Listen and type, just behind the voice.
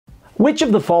Which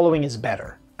of the following is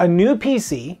better? A new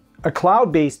PC, a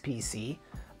cloud-based PC,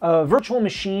 a virtual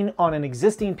machine on an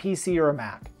existing PC or a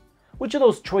Mac? Which of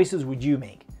those choices would you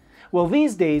make? Well,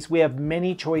 these days we have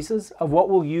many choices of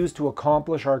what we'll use to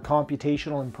accomplish our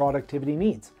computational and productivity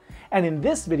needs. And in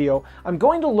this video, I'm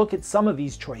going to look at some of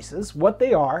these choices, what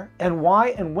they are, and why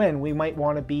and when we might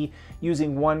want to be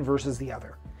using one versus the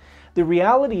other. The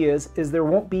reality is there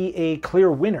won't be a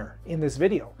clear winner in this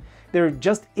video. There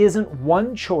just isn't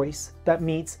one choice that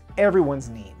meets everyone's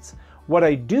needs. What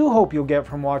I do hope you'll get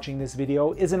from watching this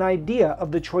video is an idea of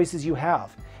the choices you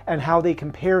have and how they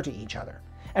compare to each other.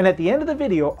 And at the end of the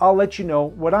video, I'll let you know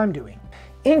what I'm doing.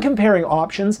 In comparing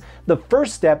options, the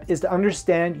first step is to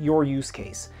understand your use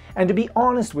case and to be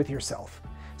honest with yourself.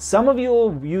 Some of you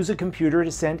will use a computer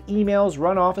to send emails,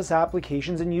 run office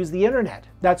applications, and use the internet.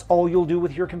 That's all you'll do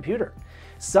with your computer.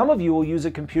 Some of you will use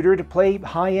a computer to play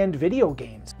high-end video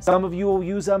games. Some of you will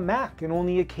use a Mac and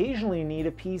only occasionally need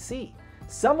a PC.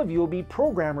 Some of you will be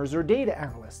programmers or data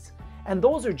analysts. And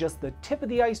those are just the tip of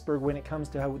the iceberg when it comes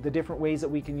to the different ways that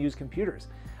we can use computers.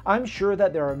 I'm sure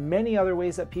that there are many other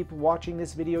ways that people watching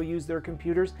this video use their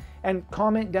computers, and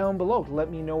comment down below to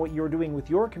let me know what you're doing with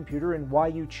your computer and why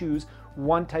you choose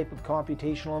one type of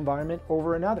computational environment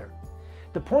over another.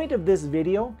 The point of this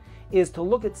video is to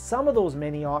look at some of those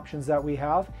many options that we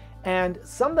have, and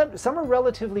some are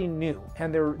relatively new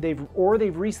and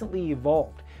they've recently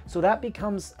evolved. So that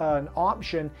becomes an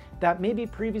option that maybe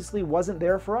previously wasn't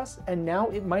there for us, and now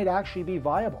it might actually be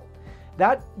viable.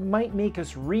 That might make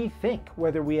us rethink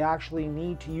whether we actually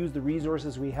need to use the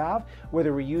resources we have,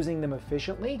 whether we're using them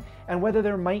efficiently, and whether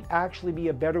there might actually be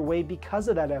a better way because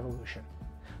of that evolution.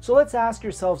 So let's ask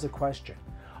yourselves a question.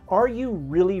 Are you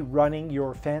really running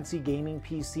your fancy gaming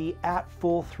PC at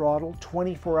full throttle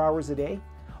 24 hours a day?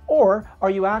 Or are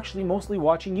you actually mostly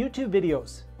watching YouTube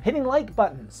videos, hitting like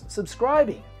buttons,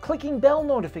 subscribing, clicking bell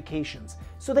notifications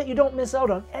so that you don't miss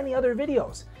out on any other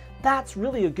videos? That's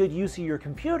really a good use of your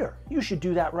computer. You should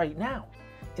do that right now.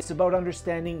 It's about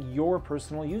understanding your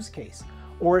personal use case,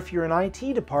 or if you're an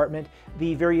IT department,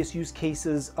 the various use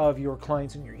cases of your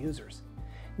clients and your users.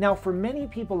 Now, for many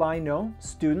people I know,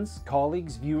 students,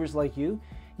 colleagues, viewers like you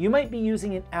might be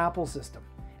using an Apple system,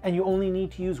 and you only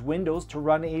need to use Windows to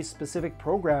run a specific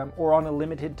program or on a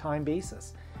limited time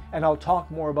basis. And I'll talk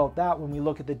more about that when we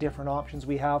look at the different options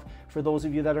we have for those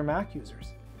of you that are Mac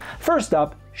users. First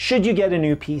up, should you get a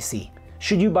new PC?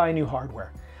 Should you buy new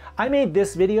hardware? I made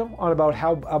this video on about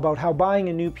how buying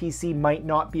a new PC might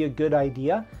not be a good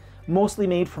idea, mostly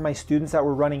made for my students that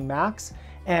were running Macs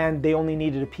and they only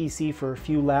needed a PC for a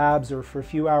few labs or for a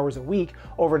few hours a week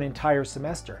over an entire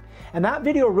semester. And that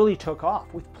video really took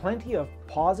off with plenty of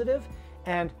positive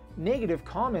and negative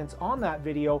comments on that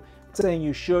video saying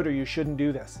you should or you shouldn't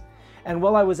do this. And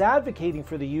while I was advocating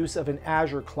for the use of an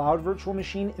Azure cloud virtual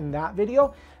machine in that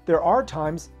video, there are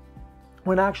times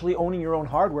when actually owning your own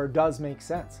hardware does make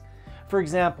sense. For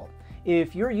example,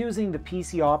 if you're using the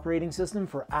PC operating system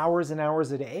for hours and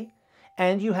hours a day,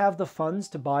 and you have the funds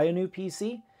to buy a new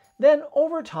PC, then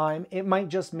over time it might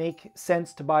just make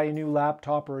sense to buy a new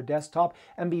laptop or a desktop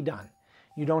and be done.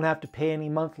 You don't have to pay any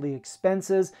monthly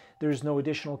expenses, there's no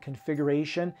additional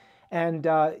configuration, and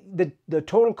the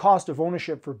total cost of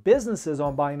ownership for businesses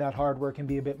on buying that hardware can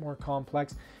be a bit more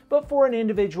complex, but for an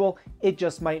individual, it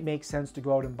just might make sense to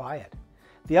go out and buy it.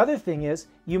 The other thing is,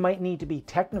 you might need to be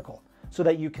technical so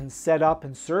that you can set up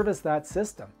and service that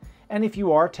system. And if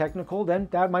you are technical, then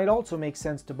that might also make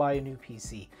sense to buy a new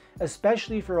PC,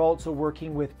 especially if you're also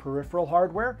working with peripheral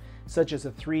hardware, such as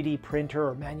a 3D printer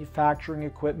or manufacturing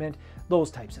equipment,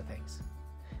 those types of things.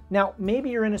 Now, maybe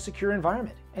you're in a secure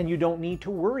environment and you don't need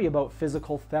to worry about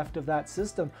physical theft of that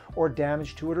system or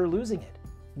damage to it or losing it.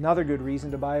 Another good reason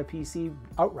to buy a PC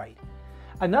outright.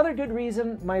 Another good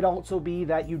reason might also be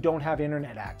that you don't have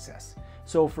internet access.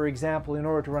 So for example, in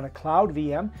order to run a cloud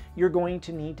VM, you're going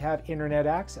to need to have internet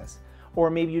access. Or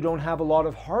maybe you don't have a lot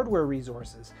of hardware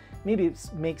resources. Maybe it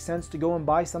makes sense to go and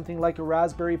buy something like a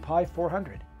Raspberry Pi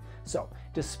 400. So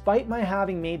despite my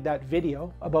having made that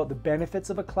video about the benefits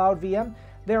of a cloud VM,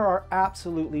 there are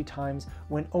absolutely times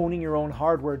when owning your own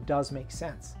hardware does make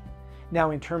sense.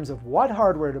 Now, in terms of what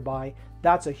hardware to buy,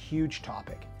 that's a huge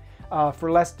topic.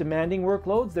 For less demanding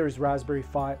workloads, there's Raspberry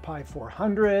Pi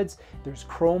 400s, there's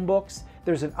Chromebooks,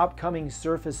 there's an upcoming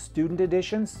Surface Student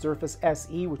Edition, Surface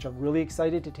SE, which I'm really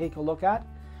excited to take a look at.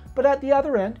 But at the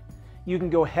other end, you can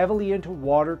go heavily into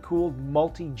water-cooled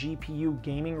multi-GPU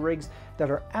gaming rigs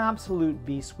that are absolute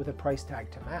beasts with a price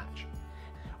tag to match.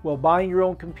 While buying your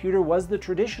own computer was the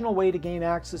traditional way to gain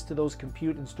access to those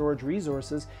compute and storage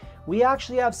resources, we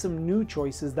actually have some new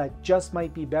choices that just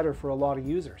might be better for a lot of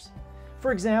users.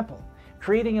 For example,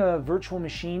 creating a virtual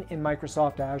machine in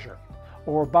Microsoft Azure,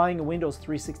 or buying a Windows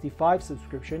 365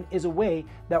 subscription is a way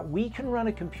that we can run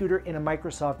a computer in a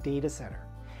Microsoft data center.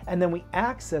 And then we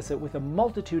access it with a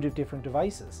multitude of different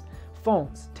devices,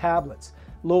 phones, tablets,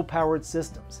 low-powered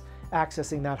systems,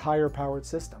 accessing that higher-powered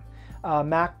system,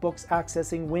 MacBooks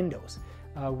accessing Windows,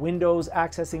 Windows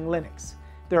accessing Linux.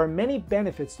 There are many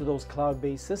benefits to those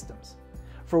cloud-based systems.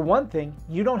 For one thing,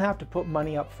 you don't have to put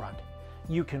money up front.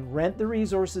 You can rent the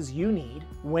resources you need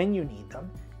when you need them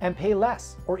and pay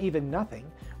less or even nothing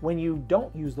when you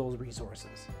don't use those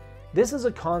resources. This is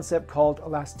a concept called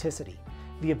elasticity,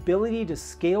 the ability to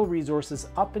scale resources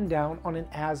up and down on an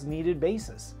as-needed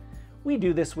basis. We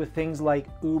do this with things like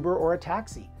Uber or a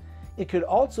taxi. It could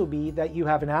also be that you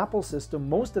have an Apple system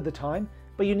most of the time,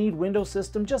 but you need Windows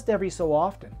system just every so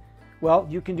often. Well,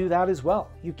 you can do that as well.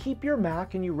 You keep your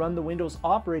Mac and you run the Windows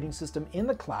operating system in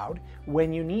the cloud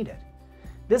when you need it.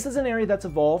 This is an area that's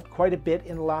evolved quite a bit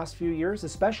in the last few years,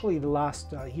 especially the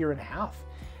last year and a half.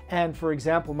 And for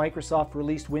example, Microsoft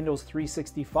released Windows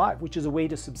 365, which is a way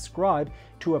to subscribe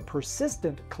to a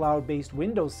persistent cloud-based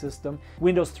Windows system.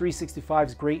 Windows 365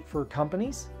 is great for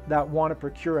companies that want to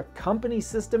procure a company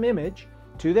system image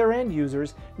to their end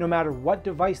users, no matter what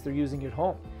device they're using at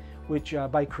home, which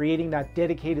by creating that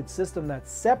dedicated system that's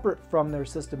separate from their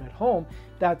system at home,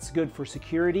 that's good for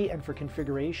security and for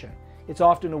configuration. It's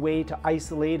often a way to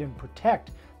isolate and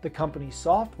protect the company's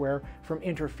software from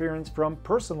interference from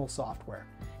personal software.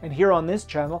 And here on this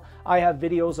channel, I have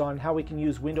videos on how we can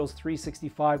use Windows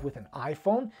 365 with an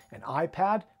iPhone, an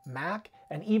iPad, Mac,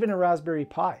 and even a Raspberry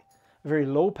Pi, a very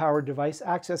low-powered device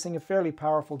accessing a fairly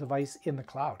powerful device in the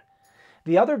cloud.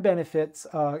 The other benefits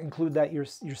include that your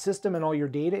system and all your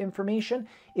data information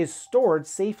is stored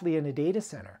safely in a data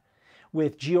center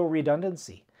with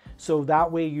geo-redundancy. So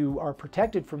that way you are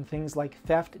protected from things like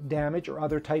theft, damage, or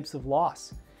other types of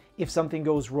loss. If something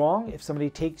goes wrong, if somebody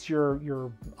takes your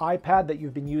iPad that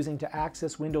you've been using to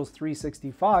access Windows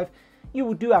 365,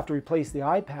 you do have to replace the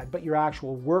iPad, but your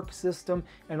actual work system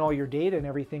and all your data and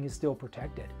everything is still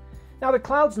protected. Now, the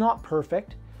cloud's not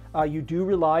perfect. You do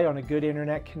rely on a good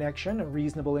internet connection, a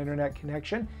reasonable internet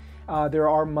connection. There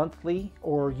are monthly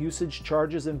or usage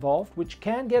charges involved, which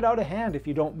can get out of hand if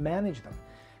you don't manage them.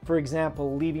 For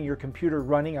example, leaving your computer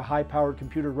running, a high-powered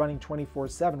computer running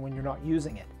 24/7 when you're not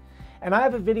using it. And I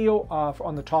have a video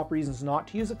on the top reasons not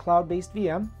to use a cloud-based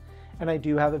VM, and I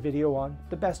do have a video on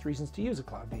the best reasons to use a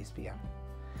cloud-based VM.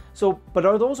 So, but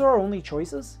are those our only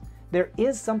choices? There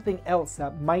is something else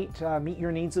that might meet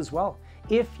your needs as well.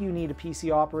 If you need a PC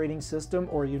operating system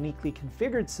or a uniquely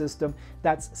configured system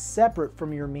that's separate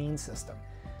from your main system,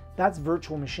 that's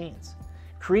virtual machines.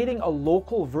 Creating a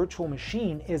local virtual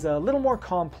machine is a little more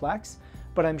complex,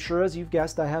 but I'm sure, as you've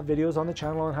guessed, I have videos on the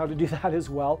channel on how to do that as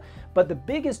well. But the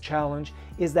biggest challenge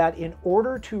is that in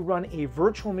order to run a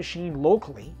virtual machine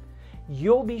locally,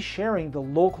 you'll be sharing the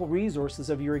local resources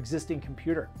of your existing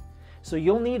computer. So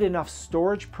you'll need enough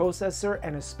storage, processor,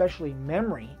 and especially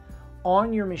memory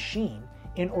on your machine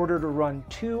in order to run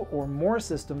 2 or more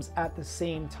systems at the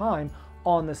same time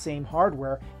on the same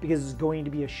hardware, because it's going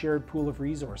to be a shared pool of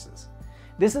resources.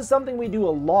 This is something we do a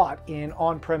lot in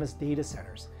on-premise data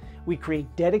centers. We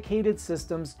create dedicated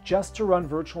systems just to run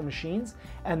virtual machines,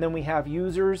 and then we have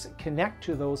users connect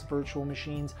to those virtual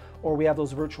machines, or we have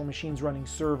those virtual machines running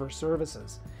server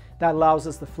services. That allows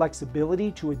us the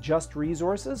flexibility to adjust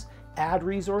resources, add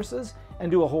resources,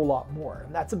 and do a whole lot more.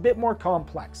 And that's a bit more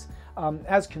complex.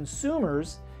 As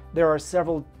consumers, there are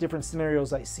several different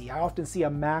scenarios I see. I often see a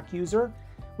Mac user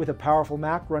with a powerful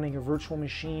Mac running a virtual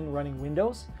machine running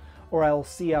Windows, or I'll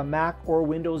see a Mac or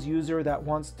Windows user that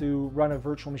wants to run a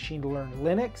virtual machine to learn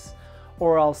Linux,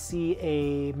 or I'll see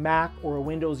a Mac or a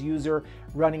Windows user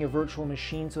running a virtual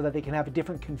machine so that they can have a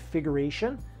different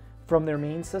configuration from their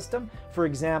main system. For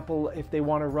example, if they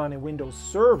want to run a Windows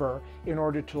server in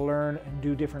order to learn and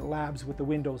do different labs with the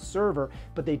Windows server,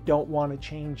 but they don't want to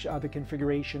change the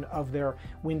configuration of their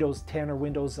Windows 10 or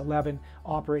Windows 11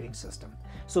 operating system.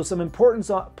 So some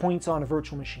important points on a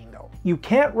virtual machine though. You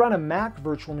can't run a Mac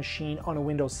virtual machine on a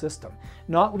Windows system.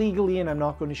 Not legally, and I'm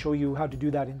not going to show you how to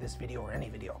do that in this video or any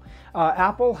video.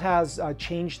 Apple has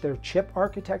changed their chip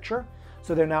architecture.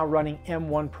 So they're now running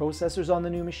M1 processors on the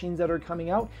new machines that are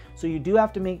coming out. So you do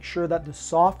have to make sure that the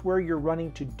software you're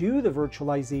running to do the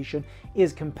virtualization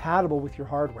is compatible with your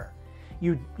hardware.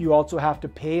 You also have to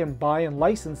pay and buy and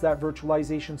license that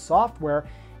virtualization software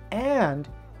and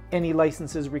any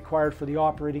licenses required for the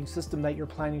operating system that you're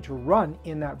planning to run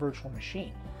in that virtual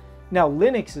machine. Now,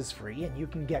 Linux is free and you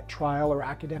can get trial or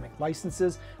academic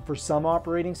licenses for some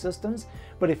operating systems,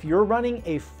 but if you're running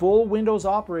a full Windows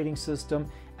operating system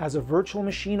as a virtual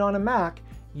machine on a Mac,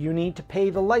 you need to pay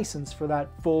the license for that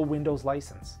full Windows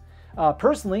license.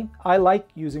 Personally, I like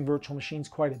using virtual machines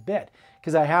quite a bit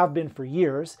because I have been for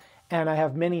years, and I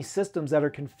have many systems that are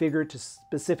configured to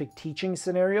specific teaching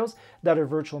scenarios that are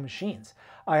virtual machines.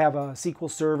 I have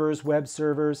SQL servers, web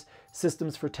servers,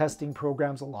 systems for testing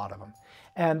programs, a lot of them.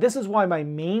 And this is why my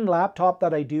main laptop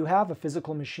that I do have, a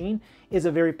physical machine, is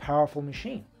a very powerful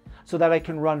machine, so that I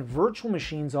can run virtual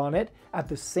machines on it at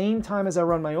the same time as I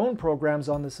run my own programs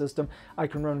on the system. I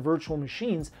can run virtual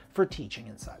machines for teaching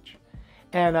and such.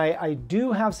 And I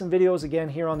do have some videos again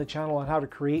here on the channel on how to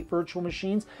create virtual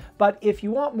machines, but if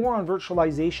you want more on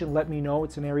virtualization, let me know.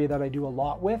 It's an area that I do a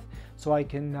lot with, so I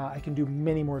can do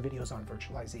many more videos on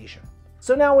virtualization.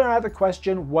 So now we're at the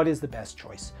question, what is the best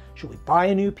choice? Should we buy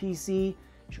a new PC?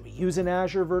 Should we use an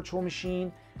Azure virtual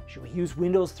machine? Should we use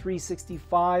Windows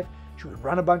 365? Should we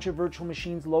run a bunch of virtual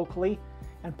machines locally?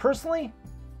 And personally,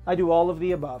 I do all of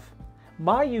the above.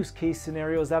 My use case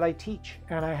scenario is that I teach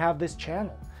and I have this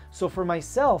channel. So for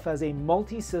myself as a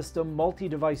multi-system,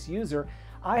 multi-device user,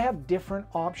 I have different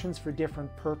options for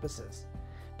different purposes.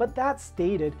 But that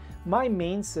stated, my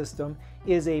main system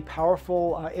is a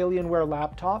powerful Alienware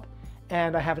laptop,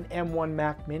 and I have an M1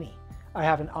 Mac Mini. I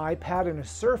have an iPad and a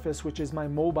Surface, which is my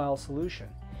mobile solution.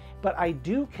 But I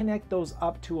do connect those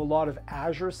up to a lot of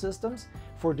Azure systems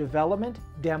for development,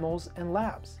 demos, and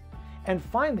labs. And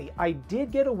finally, I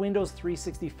did get a Windows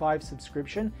 365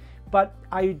 subscription, but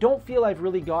I don't feel I've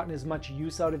really gotten as much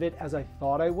use out of it as I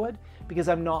thought I would because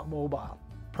I'm not mobile.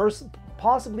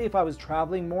 Possibly if I was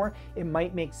traveling more, it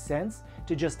might make sense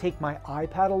to just take my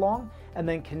iPad along and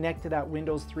then connect to that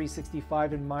Windows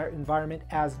 365 environment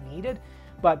as needed,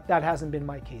 but that hasn't been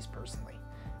my case personally.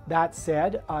 That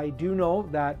said, I do know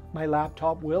that my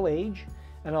laptop will age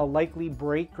and I'll likely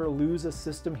break or lose a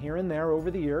system here and there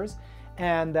over the years,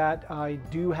 and that I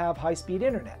do have high-speed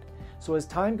internet. So as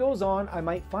time goes on, I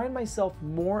might find myself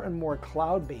more and more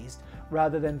cloud-based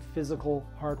rather than physical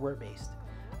hardware-based.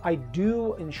 I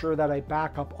do ensure that I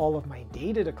back up all of my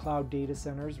data to cloud data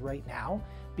centers right now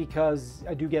because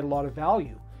I do get a lot of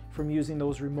value from using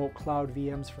those remote cloud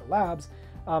VMs for labs.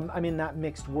 I'm in that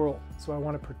mixed world, so I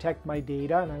want to protect my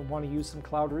data and I want to use some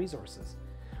cloud resources.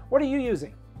 What are you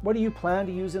using? What do you plan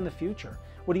to use in the future?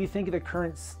 What do you think of the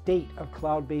current state of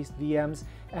cloud-based VMs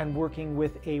and working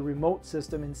with a remote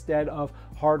system instead of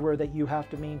hardware that you have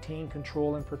to maintain,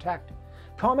 control, and protect?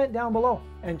 Comment down below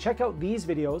and check out these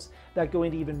videos that go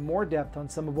into even more depth on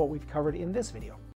some of what we've covered in this video.